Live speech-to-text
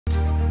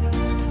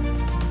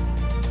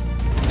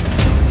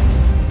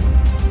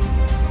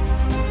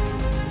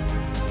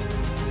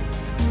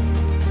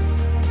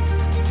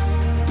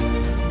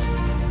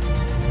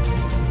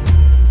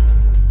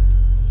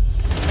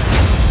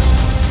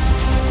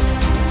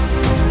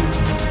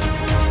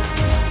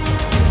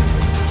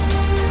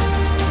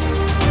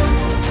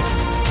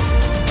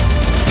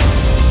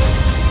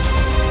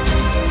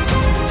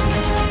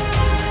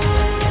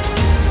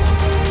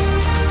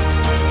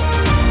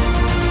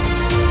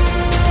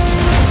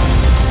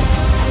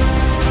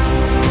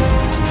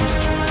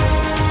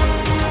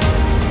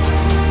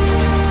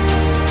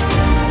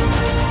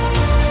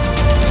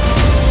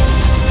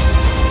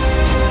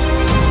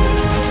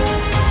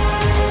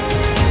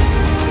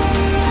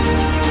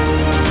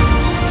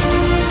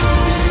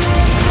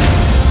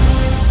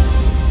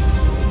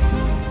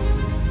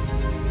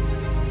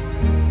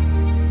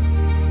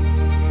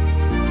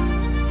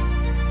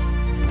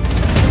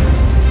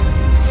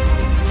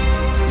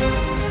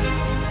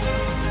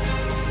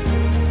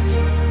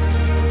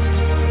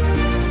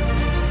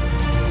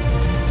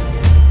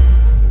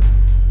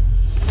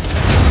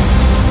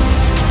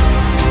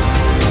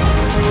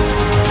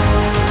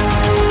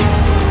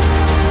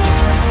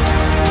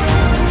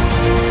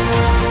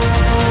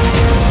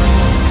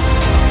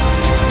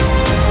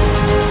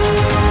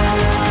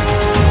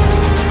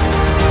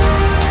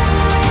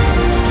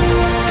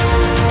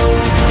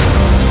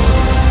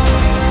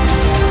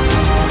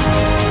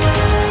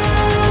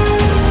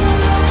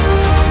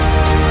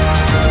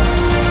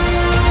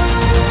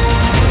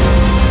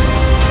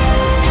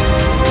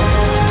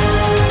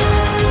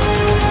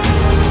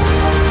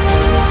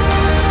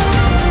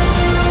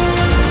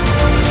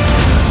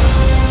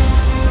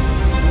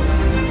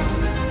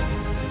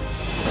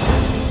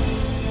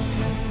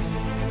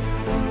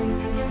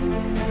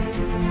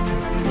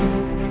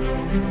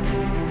This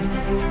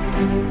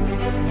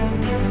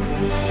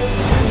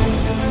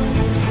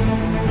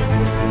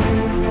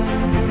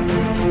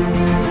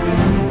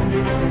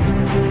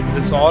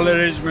all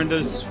arrangement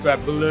is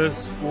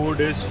fabulous.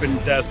 Food is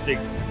fantastic.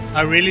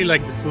 I really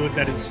like the food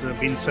that is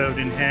being served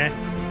in here,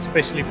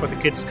 especially for the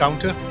kids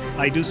counter.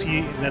 I do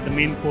see that the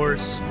main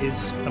course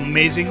is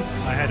amazing.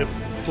 I had a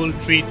full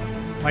treat.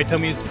 My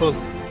tummy is full.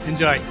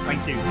 Enjoy.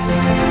 Thank you.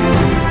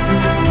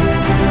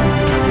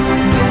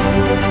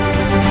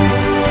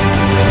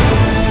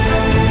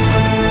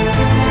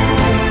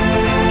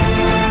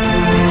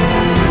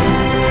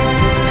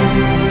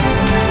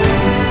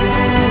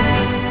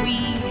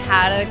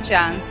 Had a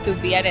chance to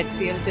be at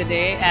HCL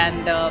today,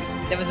 and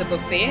there was a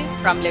buffet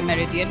from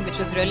Meridien which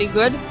was really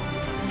good.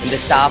 And the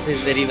staff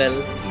is very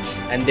well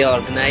and they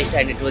organized,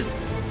 and it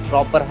was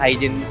proper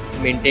hygiene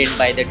maintained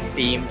by the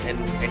team and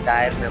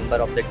entire member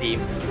of the team.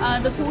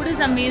 The food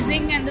is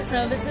amazing and the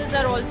services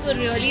are also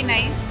really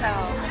nice.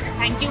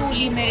 Thank you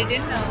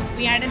Meridien.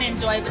 We had an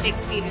enjoyable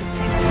experience.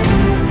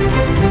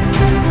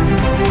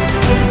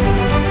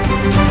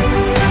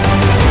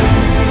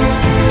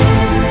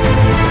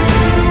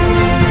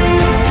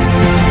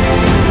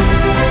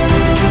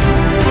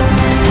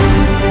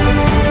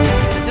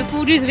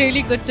 Food is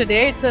really good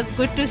today. It's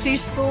good to see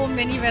so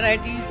many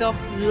varieties of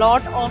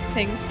lot of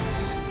things.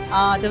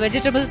 The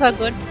vegetables are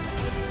good.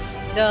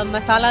 The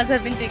masalas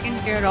have been taken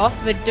care of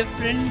with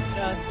different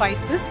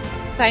spices.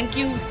 Thank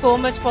you so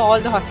much for all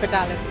the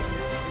hospitality.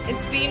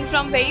 It's been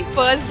from very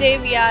first day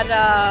we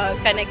are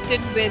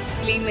connected with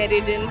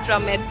Meridien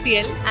from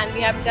HCL, and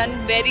we have done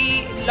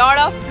lot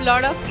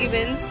of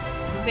events,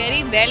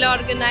 very well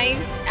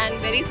organized and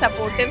very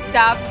supportive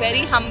staff,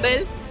 very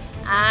humble.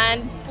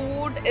 And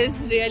food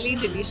is really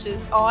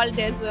delicious, all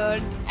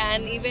dessert,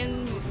 and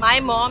even my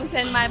mom's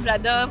and my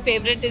brother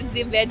favorite is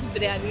the veg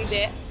biryani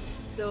there.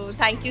 So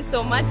thank you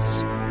so much.